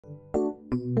Hi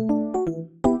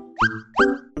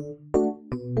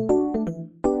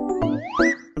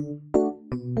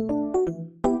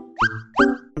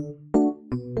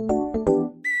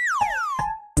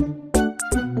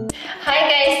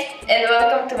guys, and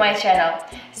welcome to my channel.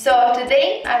 So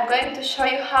today I'm going to show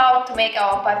you how to make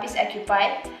our puppies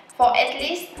occupied for at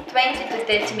least 20 to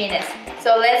 30 minutes.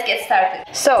 So let's get started.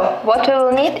 So what we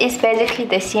will need is basically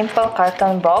the simple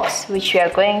carton box, which we are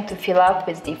going to fill up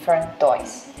with different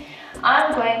toys.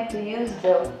 I'm going to use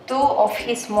the two of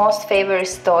his most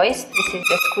favorite toys. This is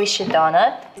the squishy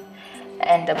donut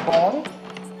and the bone.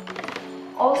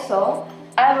 Also,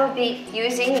 I will be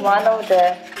using one of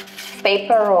the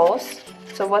paper rolls.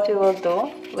 So what we will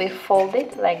do, we fold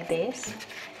it like this,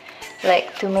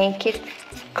 like to make it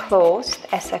closed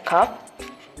as a cup.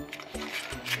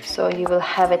 So you will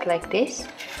have it like this.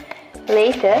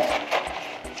 Later,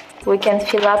 we can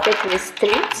fill up it with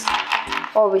treats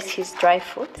or with his dry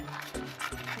food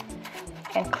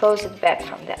and close it back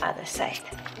from the other side.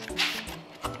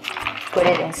 Put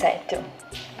it inside too.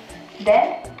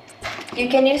 Then you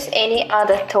can use any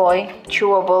other toy,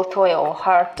 chewable toy or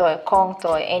hard toy, Kong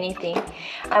toy, anything.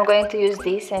 I'm going to use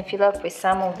this and fill up with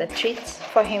some of the treats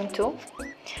for him too,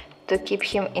 to keep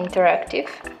him interactive.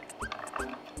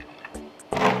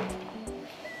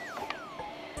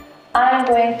 I'm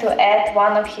going to add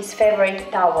one of his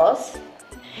favorite towels,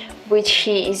 which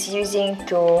he is using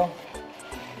to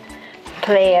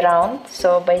play around.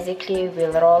 So basically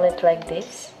we'll roll it like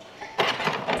this.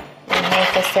 We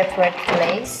make a separate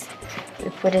place. We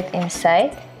put it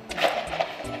inside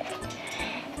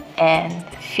and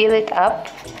fill it up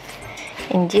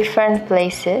in different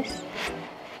places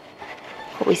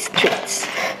with treats.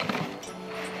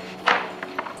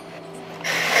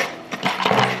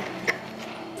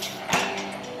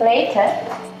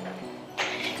 Later,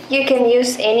 you can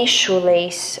use any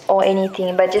shoelace or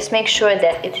anything, but just make sure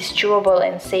that it is chewable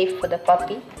and safe for the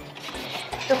puppy.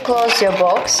 To close your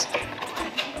box,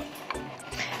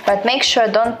 but make sure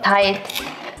don't tie it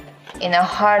in a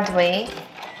hard way.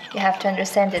 You have to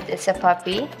understand that it's a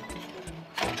puppy.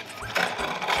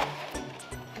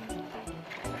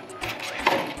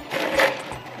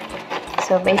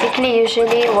 So basically,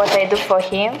 usually what I do for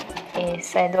him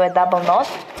is I do a double knot,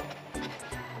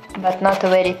 but not a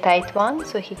very tight one,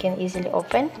 so he can easily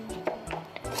open.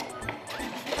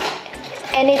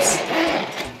 And it's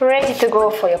ready to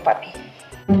go for your puppy.